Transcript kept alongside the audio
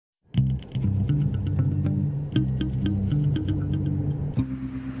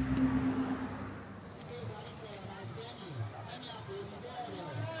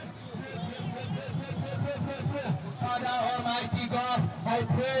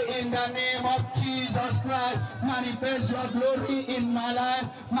pray in the name of Jesus Christ. Manifest your glory in my life.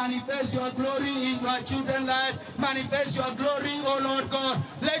 Manifest your glory in your children's life. Manifest your glory, oh Lord God.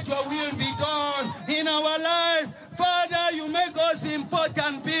 Let your will be done in our life. Father, you make us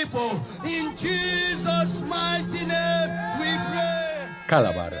important people. In Jesus' mighty name we pray.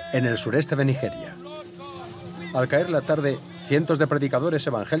 Calabar, en el sureste de Nigeria. Al caer la tarde, cientos de predicadores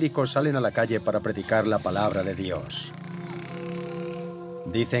evangélicos salen a la calle para predicar la palabra de Dios.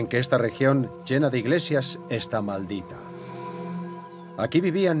 Dicen que esta región, llena de iglesias, está maldita. Aquí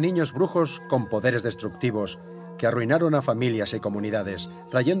vivían niños brujos con poderes destructivos que arruinaron a familias y comunidades,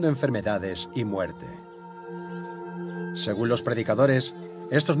 trayendo enfermedades y muerte. Según los predicadores,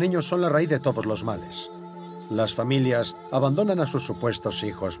 estos niños son la raíz de todos los males. Las familias abandonan a sus supuestos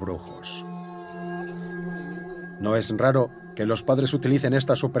hijos brujos. No es raro que los padres utilicen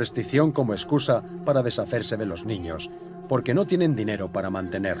esta superstición como excusa para deshacerse de los niños, porque no tienen dinero para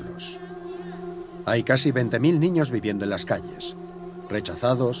mantenerlos. Hay casi 20.000 niños viviendo en las calles,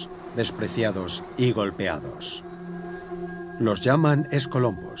 rechazados, despreciados y golpeados. Los llaman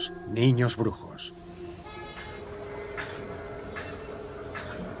escolombos, niños brujos.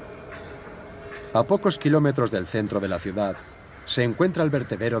 A pocos kilómetros del centro de la ciudad se encuentra el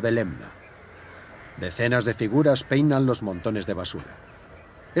vertedero de Lemna. Decenas de figuras peinan los montones de basura.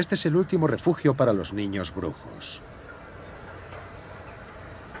 Este es el último refugio para los niños brujos.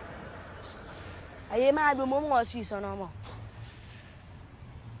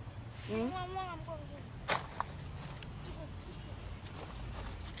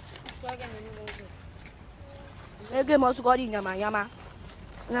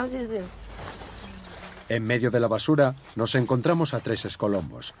 En medio de la basura nos encontramos a 3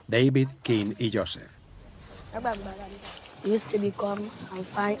 escolombos, David, King y Joseph. We used to become and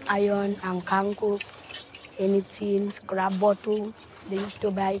find iron and kanko, anything, scrap bottle. They used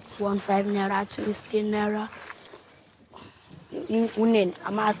to buy 1.5 naira, 16 naira. Unen,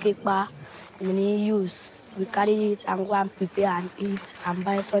 amakekba, we use. We carry it and go and prepare and eat and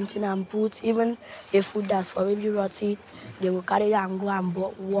buy something and put. Even the food that's already rotted, they will carry it and go and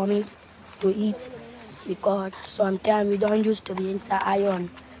warm it to eat. Because sometimes we don't used to be into iron.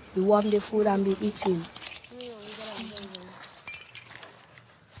 We warm the food and be eating.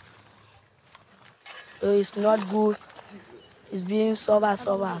 So it's not good. It's being sourness,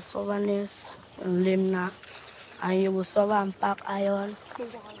 and lemna. And you will suffer and pack iron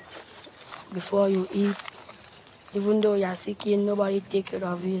before you eat. Even though you're sick, nobody take care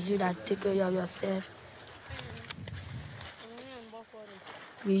of you. It's you that take care of yourself.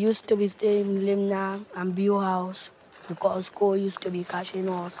 We used to be staying in Lemna and Bio House because coal used to be catching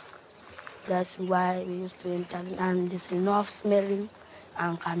us. That's why we used to enter, and there's enough smelling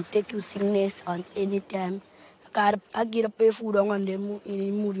and can take you sickness on any time. I get a pay food on them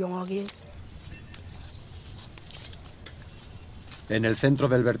in En el centro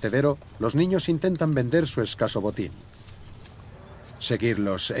del vertedero, los niños intentan vender su escaso botín.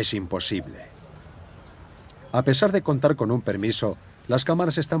 Seguirlos es imposible. A pesar de contar con un permiso, las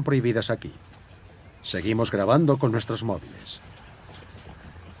cámaras están prohibidas aquí. Seguimos grabando con nuestros móviles.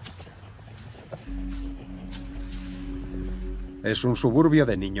 Es un suburbio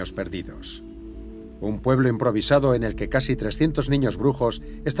de niños perdidos. Un pueblo improvisado en el que casi 300 niños brujos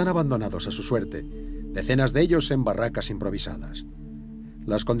están abandonados a su suerte, decenas de ellos en barracas improvisadas.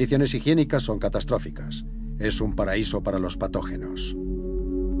 Las condiciones higiénicas son catastróficas. Es un paraíso para los patógenos.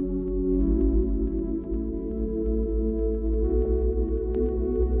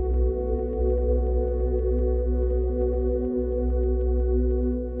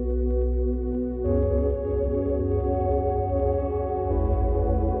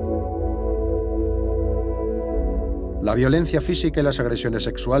 La violencia física y las agresiones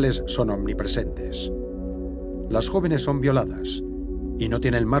sexuales son omnipresentes. Las jóvenes son violadas y no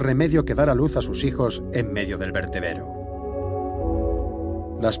tienen más remedio que dar a luz a sus hijos en medio del vertedero.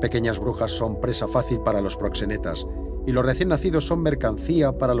 Las pequeñas brujas son presa fácil para los proxenetas y los recién nacidos son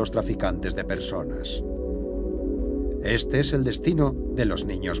mercancía para los traficantes de personas. Este es el destino de los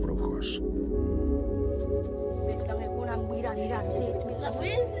niños brujos.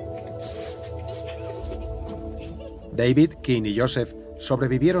 David, King y Joseph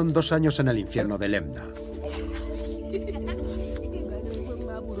sobrevivieron 2 años en el infierno de Lemna.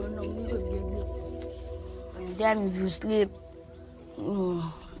 Then if you sleep,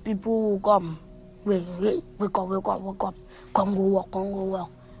 people will come. Wake up. Come go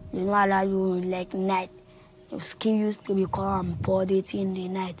walk. They don't allow you like night. Your skin used to become poor in the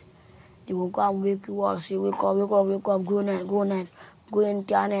night. They will come wake you up, say wake up, go night. Go in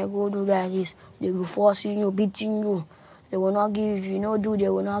town and go do like this. They will forcing you, beating you. They will not give you, they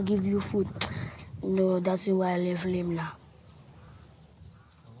will not give you food. No, that's why I live lame now.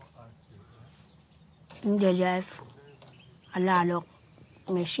 In the drive, a lot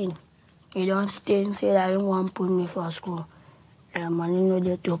machine. You don't stay and say that you want to put me for school. Money no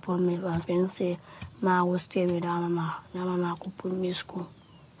dey to put me for school. Say, I will stay with our mama. Now mama could put me in school.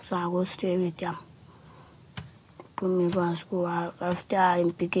 So I will stay with them. Put me for school. After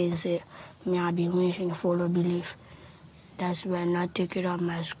I'm picking, say, me I be wishing follow belief. That's why I not take it up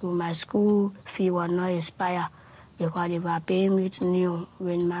my school. My school fee was not expire because they were paying me new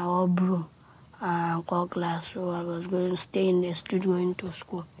with my old broom and core class. So I was going to stay in the street going to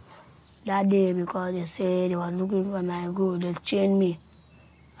school. That day, because they say they were looking for my gold, they chained me.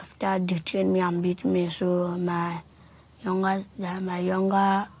 After they chained me and beat me, so my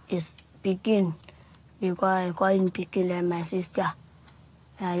younger is picking, because I call him picking like my sister.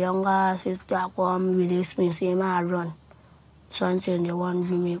 My younger sister come release me, say I run. Something they want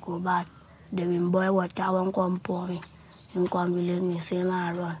to me go back. They will boil water, won't come pour me. They come release me, say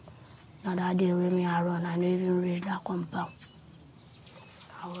I run. Now that day when me I run, I don't even reach that compound.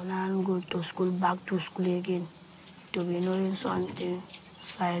 I will now go to school, back to school again, to be knowing something,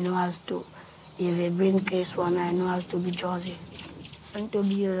 so I know how to, if they bring case for me, I know how to be judgy. And to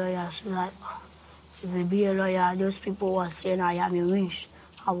be a lawyer, so that if I be a lawyer, those people were saying I am a witch,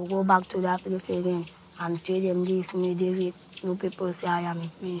 I will go back to that place again and tell them this, me, David, no people say I am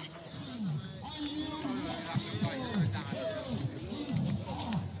a witch.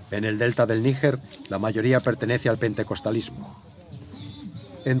 En el delta del Níger, la mayoría pertenece al pentecostalismo.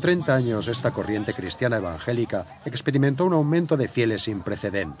 En 30 años, esta corriente cristiana evangélica experimentó un aumento de fieles sin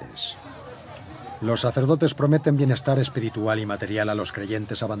precedentes. Los sacerdotes prometen bienestar espiritual y material a los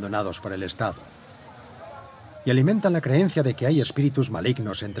creyentes abandonados por el Estado y alimentan la creencia de que hay espíritus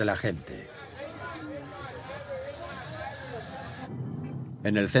malignos entre la gente.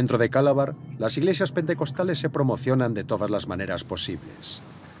 En el centro de Calabar, las iglesias pentecostales se promocionan de todas las maneras posibles.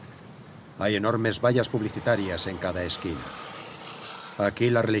 Hay enormes vallas publicitarias en cada esquina. Aquí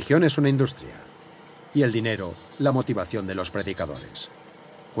la religión es una industria y el dinero, la motivación de los predicadores.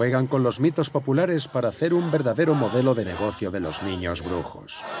 Juegan con los mitos populares para hacer un verdadero modelo de negocio de los niños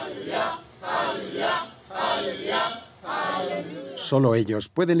brujos. Solo ellos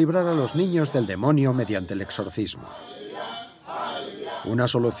pueden librar a los niños del demonio mediante el exorcismo. Una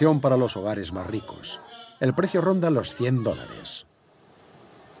solución para los hogares más ricos. El precio ronda los $100.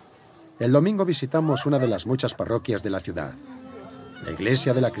 El domingo visitamos una de las muchas parroquias de la ciudad, la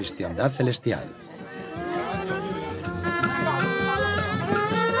Iglesia de la Cristiandad Celestial.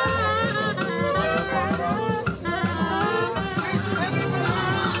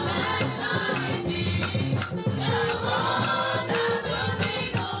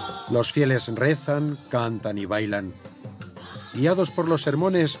 Los fieles rezan, cantan y bailan, guiados por los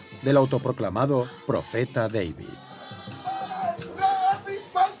sermones del autoproclamado profeta David.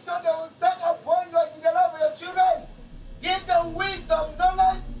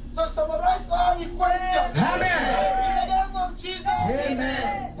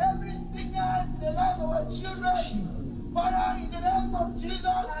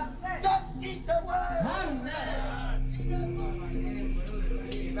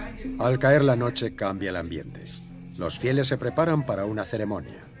 Al caer la noche cambia el ambiente. Los fieles se preparan para una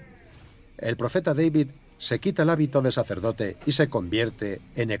ceremonia. El profeta David se quita el hábito de sacerdote y se convierte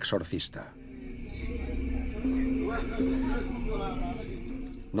en exorcista.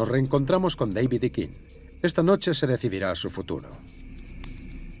 Nos reencontramos con David y King. Esta noche se decidirá su futuro.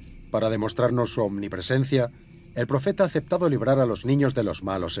 Para demostrarnos su omnipresencia, el profeta ha aceptado librar a los niños de los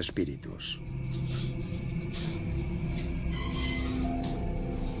malos espíritus.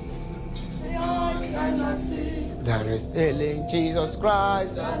 There is healing, Jesus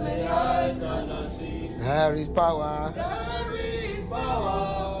Christ. There is power.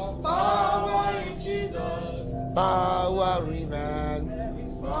 Power in Jesus. Power in man.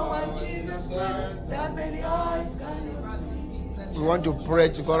 Power in Jesus Christ. That many eyes cannot see. We want to pray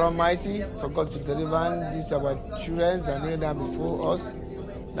to God Almighty for God to deliver these our children and bring them before us.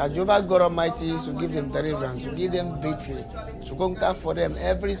 That Jehovah God Almighty should give them deliverance, to give them victory, to conquer for them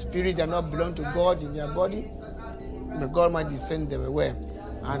every spirit that not belong to God in their body. May God Almighty send them away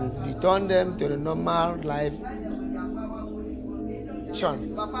and return them to the normal life.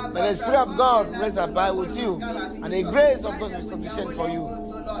 Sean, may the Spirit of God rest abide with you, and the grace of God is sufficient for you.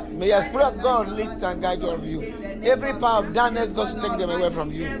 May the Spirit of God lead and guide all of you. Every power of darkness, God should take them away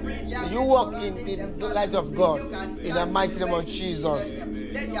from you. May you walk in the light of God, in the mighty name of Jesus.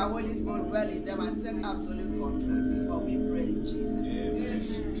 Let your Holy Spirit dwell in them and take absolute control. For we pray in Jesus' name.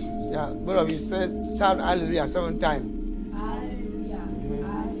 Yeah, both of you shout hallelujah 7 times.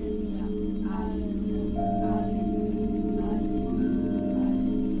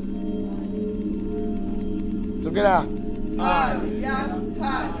 Together. Hallelujah,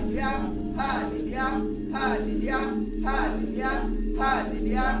 hallelujah, hallelujah, hallelujah, hallelujah,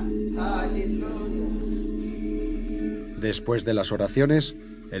 hallelujah, hallelujah. Después de las oraciones,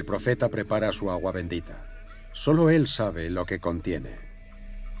 el profeta prepara su agua bendita. Solo él sabe lo que contiene.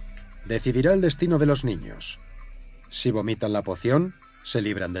 Decidirá el destino de los niños. Si vomitan la poción, se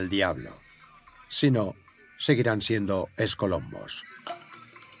libran del diablo. Si no, seguirán siendo escolombos.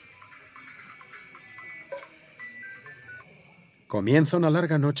 Comienza una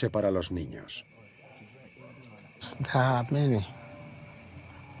larga noche para los niños. There are many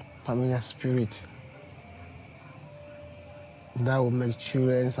familiar spirits that will make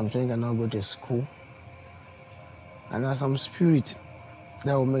children, some children cannot go to school. And there are some spirits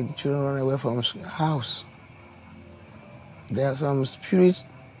that will make the children run away from the house. There are some spirits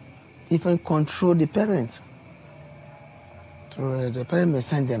even control the parents. So the parents may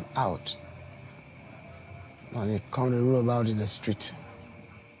send them out. And they come to rule about in the street.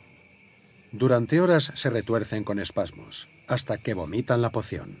 Durante horas se retuercen con espasmos, hasta que vomitan la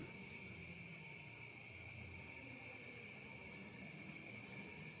poción.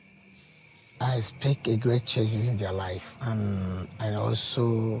 I speak a great changes in their life, and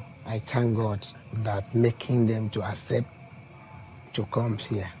also I thank God that making them to accept to come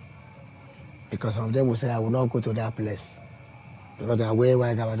here, because some of them will say I will not go to that place because they are way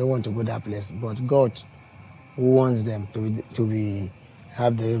I don't want to go that place. But God, who wants them to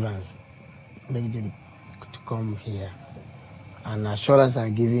have deliverance, make them to come here, and assurance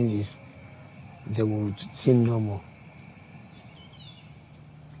I'm giving is they will sin no more.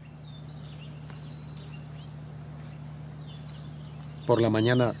 Por la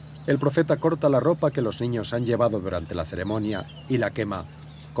mañana, el profeta corta la ropa que los niños han llevado durante la ceremonia y la quema,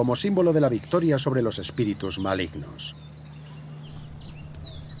 como símbolo de la victoria sobre los espíritus malignos.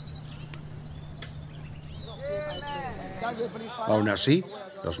 Aún así,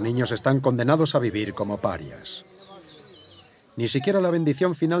 los niños están condenados a vivir como parias. Ni siquiera la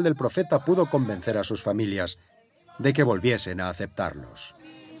bendición final del profeta pudo convencer a sus familias de que volviesen a aceptarlos.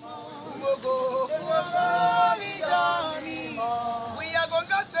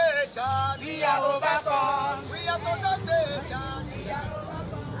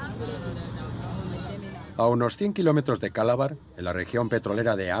 A unos 100 kilómetros de Calabar, en la región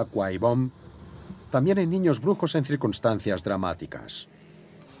petrolera de Akwa Ibom, también hay niños brujos en circunstancias dramáticas.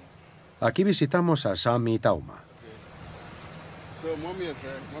 Aquí visitamos a Sam y Tauma.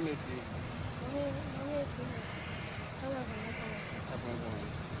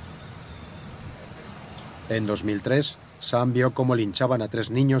 En 2003, Sam vio cómo linchaban a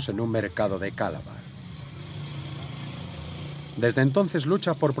 3 niños en un mercado de Calabar. Desde entonces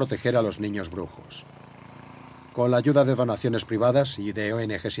lucha por proteger a los niños brujos. Con la ayuda de donaciones privadas y de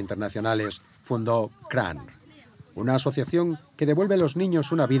ONGs internacionales, fundó CRAN, una asociación que devuelve a los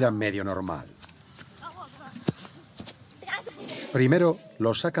niños una vida medio normal. Primero,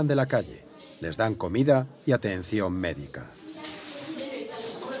 los sacan de la calle, les dan comida y atención médica.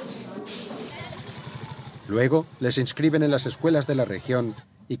 Luego, les inscriben en las escuelas de la región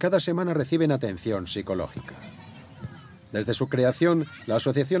y cada semana reciben atención psicológica. Desde su creación, la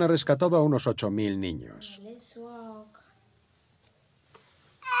asociación ha rescatado a unos 8.000 niños.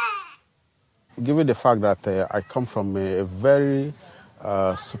 Given the fact that I come from a very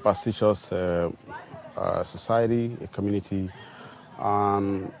superstitious society, a community,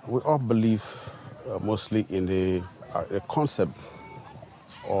 and we all believe mostly in the concept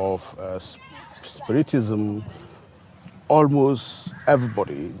of spiritism. Almost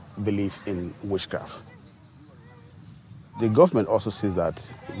everybody believes in witchcraft. The government also says that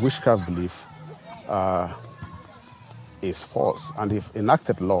witchcraft belief is false, and they've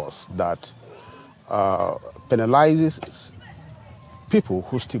enacted laws that penalizes people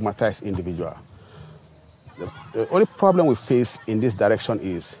who stigmatize individuals. The only problem we face in this direction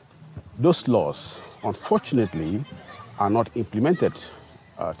is those laws, unfortunately, are not implemented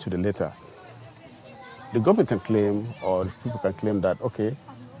to the letter. The government can claim, or people can claim that, okay,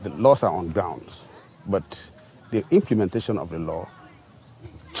 the laws are on grounds, but the implementation of the law,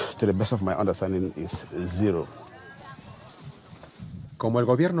 to the best of my understanding, is zero. Como el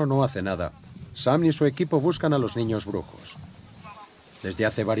gobierno no hace nada, Sam y su equipo buscan a los niños brujos. Desde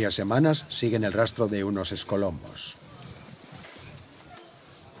hace varias semanas siguen el rastro de unos escolombos.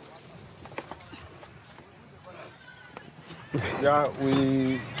 Yeah,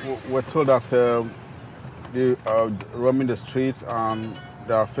 we were told that they are roaming the streets and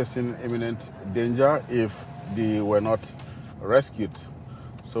they are facing imminent danger if they were not rescued.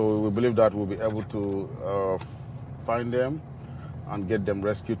 So we believe that we'll be able to find them and get them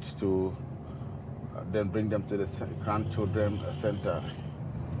rescued to then bring them to the grandchildren center.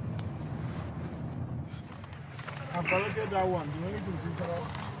 I've collected that one. The only thing is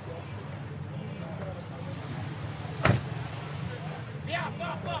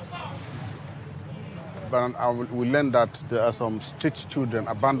But we learned that there are some street children,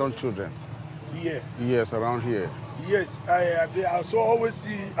 abandoned children. yeah. Yes, around here. Yes, I also always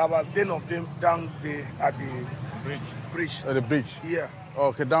see about 10 of them down there at the bridge. At the bridge? Yeah.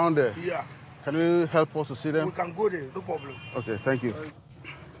 Okay, down there? Yeah. Can you help us to see them? We can go there, no problem. Okay, thank you.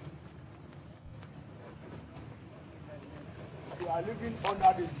 We are living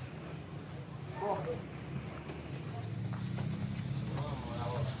under this.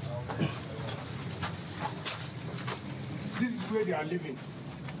 This is where they are living.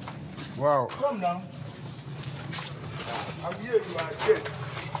 Wow. Come now. I'm here, you are scared.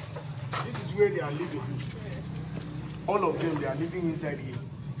 This is where they are living. All of them, they are living inside here.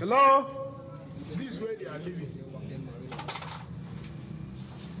 Hello? This is where they are living.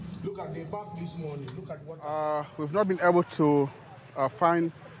 Look at the bath this morning. Look at what. We've not been able to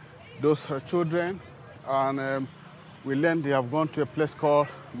find those children, and we learned they have gone to a place called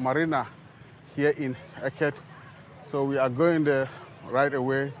Marina here in Eket. So we are going there right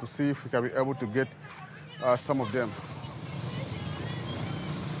away to see if we can be able to get some of them.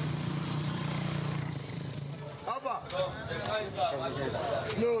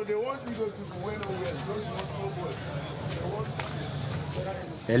 No, they want to see those people went nowhere. Those boys. They want.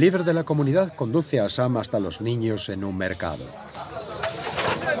 El líder de la comunidad conduce a Sam hasta los niños en un mercado.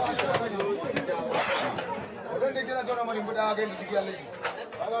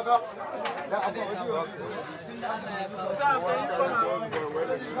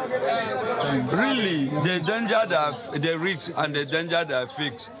 Really, the danger that they reach and the danger that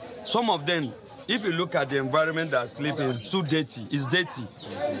fix. Some of them, if you look at the environment that sleeping, is too dirty. It's dirty.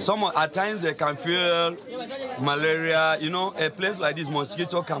 At times they can feel malaria. You know, a place like this,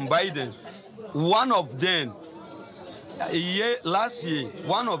 mosquito can bite them. One of them, last year,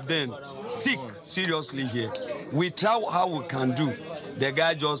 one of them sick seriously here. We try how we can do. The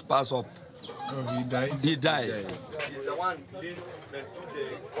guy just passed up. Oh, he died? He died. He's the one who did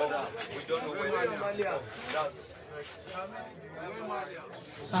the order. We don't know where.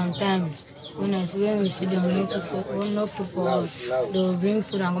 Sometimes, when we see them no food for us, they will bring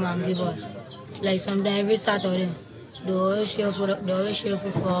food and come and give us. Like sometimes every Saturday, they always share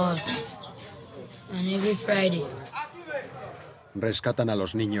food for us. And every Friday. Rescatan a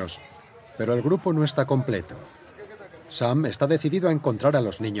los niños, pero el grupo no está completo. Sam está decidido a encontrar a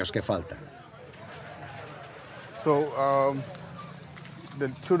los niños que faltan. So the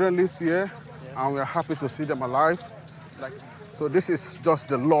children live here, and we are happy to see them alive. So this is just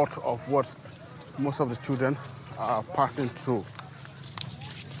the lot of what most of the children are passing through.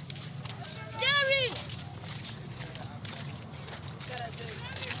 Jerry!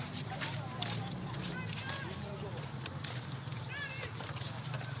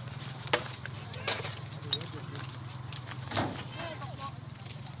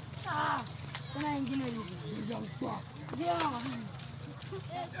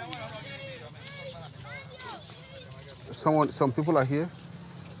 Some people are here.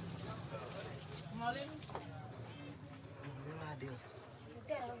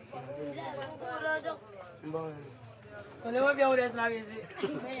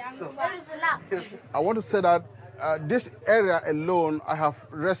 I want to say that this area alone, I have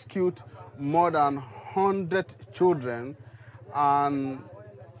rescued more than 100 children, and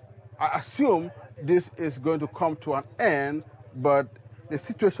I assume this is going to come to an end, but the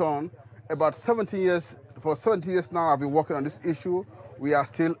situation, about 17 years, for 70 years now I've been working on this issue, we are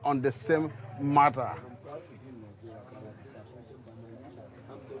still on the same matter.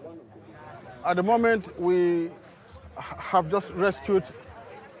 At the moment, we have just rescued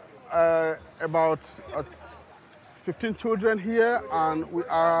about 15 children here, and we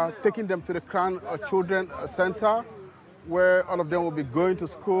are taking them to the Crown Children Center, where all of them will be going to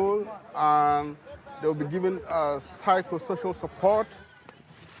school, and they will be given psychosocial support.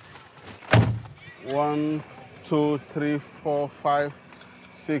 1, 2, 3, 4, 5,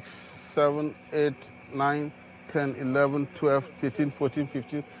 6, 7, 8, 9, 10, 11, 12, 13, 14,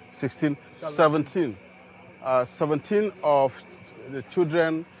 15, 16, 17. 17 of the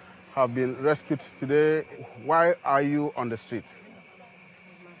children have been rescued today. Why are you on the street?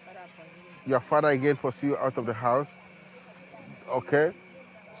 Your father again pursued you out of the house. Okay.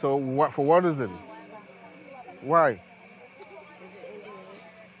 So for what reason? Why?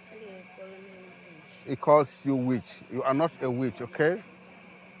 He calls you witch. You are not a witch, okay?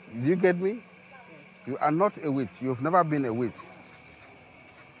 You get me? You are not a witch. You've never been a witch.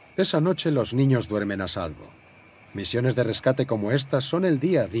 Esa noche los niños duermen a salvo. Misiones de rescate como estas son el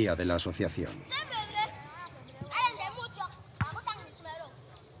día a día de la asociación.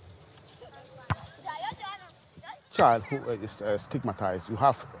 Child who is stigmatized,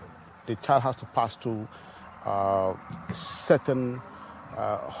 the child has to pass through certain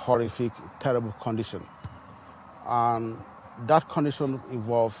horrific, terrible condition. And that condition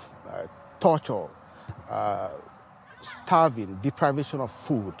involves torture, starving, deprivation of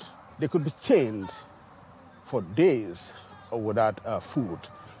food. They could be chained for days without food.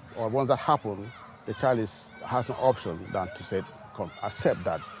 Or once that happens, the child has no option than to say, accept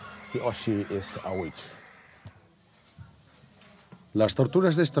that he or she is a witch. Las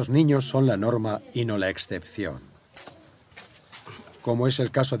torturas de estos niños son la norma y no la excepción. Como es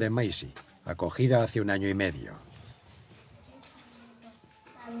el caso de Maisy, acogida hace 1 año y medio.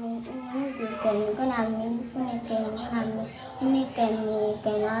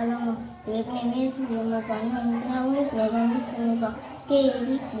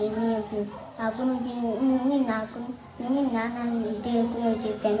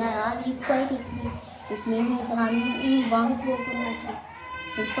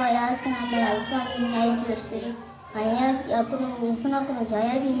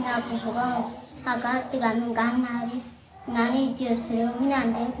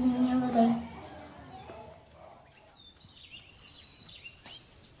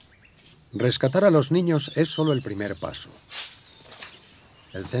 Rescatar a los niños es solo el primer paso.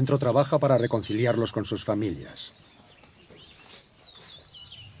 El centro trabaja para reconciliarlos con sus familias.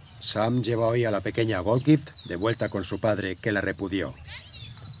 Sam lleva hoy a la pequeña Goldgift de vuelta con su padre, que la repudió.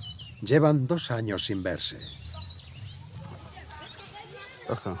 Llevan 2 años sin verse.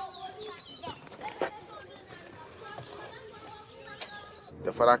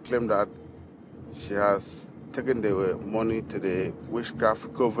 The father claimed that she has taken the money to the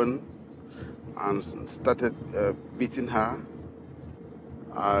witchcraft coven and started beating her,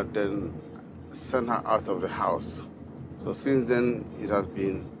 then sent her out of the house. So since then, it has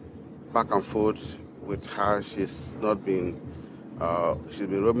been back and forth with her. She's been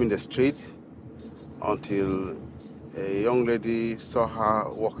roaming the street until a young lady saw her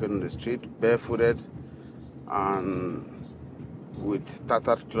walking the street barefooted and with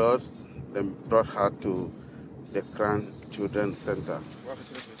tattered clothes, then brought her to the Crown Children's Center.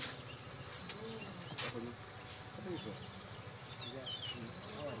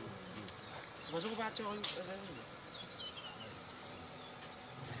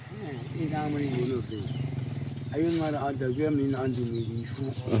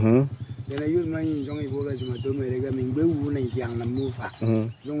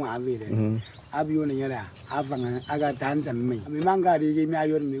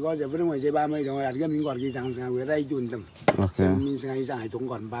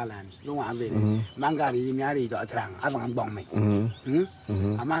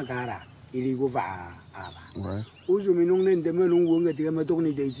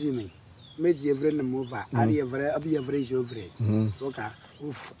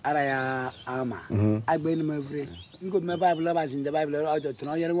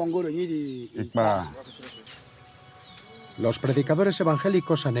 Los predicadores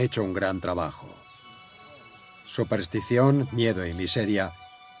evangélicos han hecho un gran trabajo. Superstición, miedo y miseria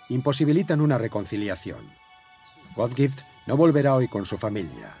imposibilitan una reconciliación. Godgift no volverá hoy con su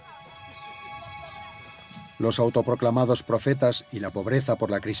familia. Los autoproclamados profetas y la pobreza por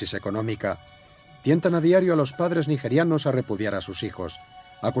la crisis económica tientan a diario a los padres nigerianos a repudiar a sus hijos,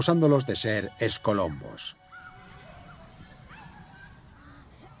 acusándolos de ser escolombos.